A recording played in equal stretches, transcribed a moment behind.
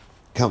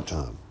Count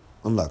time.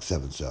 Unlock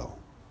 7 cell.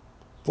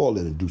 Fall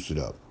in and deuce it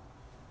up.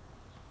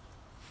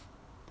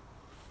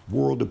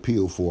 World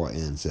appeal for our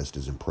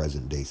ancestors and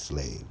present-day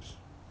slaves.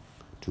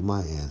 To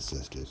my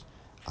ancestors,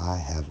 I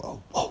have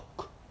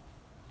awoke.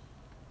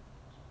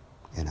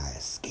 And I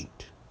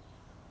escaped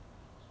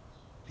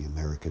the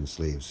American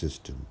slave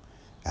system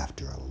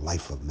after a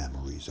life of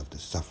memories of the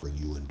suffering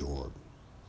you endured.